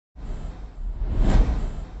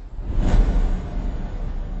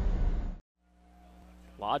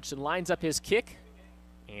Hodgson lines up his kick,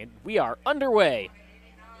 and we are underway.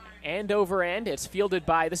 End over end. It's fielded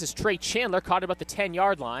by, this is Trey Chandler, caught about the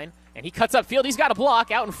 10-yard line. And he cuts upfield. He's got a block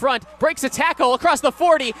out in front, breaks a tackle across the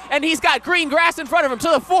 40, and he's got green grass in front of him to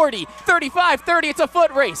the 40, 35, 30. It's a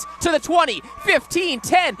foot race to the 20, 15,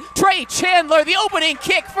 10. Trey Chandler, the opening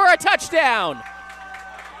kick for a touchdown.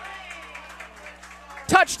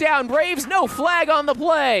 Touchdown, Braves. No flag on the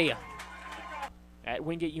play. At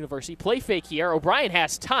Wingate University, play fake here. O'Brien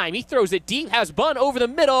has time. He throws it deep, has Bunn over the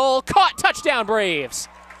middle. Caught, touchdown, Braves.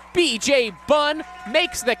 B.J. Bunn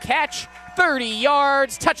makes the catch. 30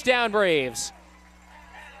 yards, touchdown Braves.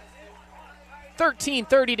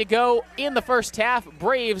 13:30 to go in the first half.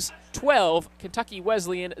 Braves 12, Kentucky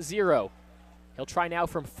Wesleyan 0. He'll try now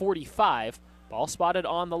from 45. Ball spotted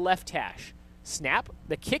on the left hash. Snap,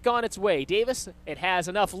 the kick on its way. Davis, it has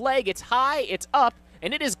enough leg, it's high, it's up,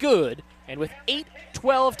 and it is good. And with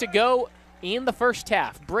 8:12 to go in the first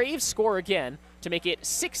half, Braves score again to make it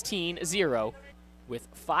 16-0. With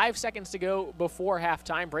 5 seconds to go before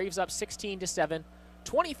halftime, Braves up 16-7.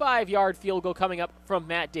 25-yard field goal coming up from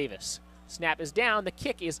Matt Davis. Snap is down, the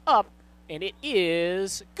kick is up, and it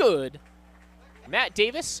is good. Matt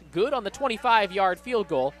Davis, good on the 25-yard field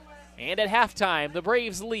goal. And at halftime, the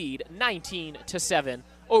Braves lead 19-7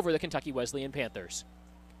 over the Kentucky Wesleyan Panthers.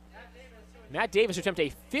 Matt Davis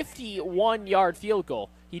attempted a 51-yard field goal.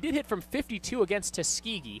 He did hit from 52 against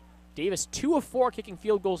Tuskegee. Davis 2 of 4 kicking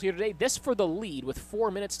field goals here today. This for the lead with 4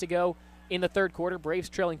 minutes to go in the third quarter. Braves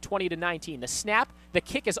trailing 20-19. The snap, the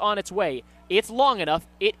kick is on its way. It's long enough.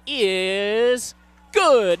 It is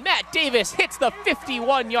good. Matt Davis hits the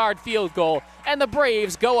 51-yard field goal, and the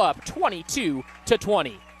Braves go up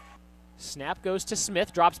 22-20. Snap goes to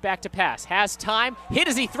Smith, drops back to pass, has time, hit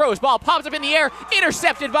as he throws, ball pops up in the air,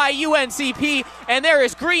 intercepted by UNCP, and there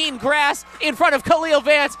is green grass in front of Khalil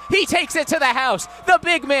Vance. He takes it to the house. The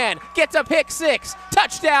big man gets a pick six.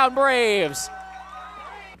 Touchdown Braves.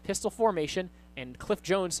 Pistol formation, and Cliff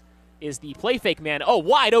Jones is the play fake man. Oh,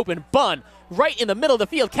 wide open Bunn right in the middle of the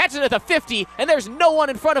field, catches it at the 50, and there's no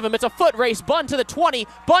one in front of him. It's a foot race. Bunn to the 20,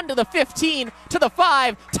 Bunn to the 15, to the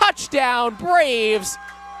 5. Touchdown Braves.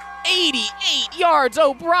 88 yards,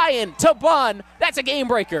 O'Brien to Bunn. That's a game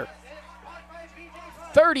breaker.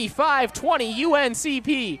 35-20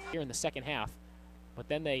 UNCP here in the second half. But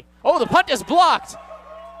then the punt is blocked.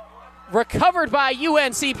 Recovered by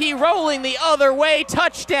UNCP, rolling the other way.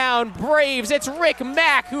 Touchdown Braves. It's Rick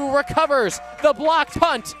Mack who recovers the blocked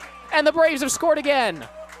punt, and the Braves have scored again.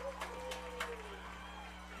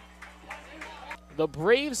 The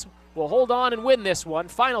Braves will hold on and win this one.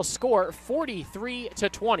 Final score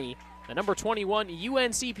 43-20. The number 21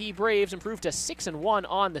 UNCP Braves improved to 6-1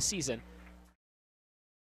 on the season.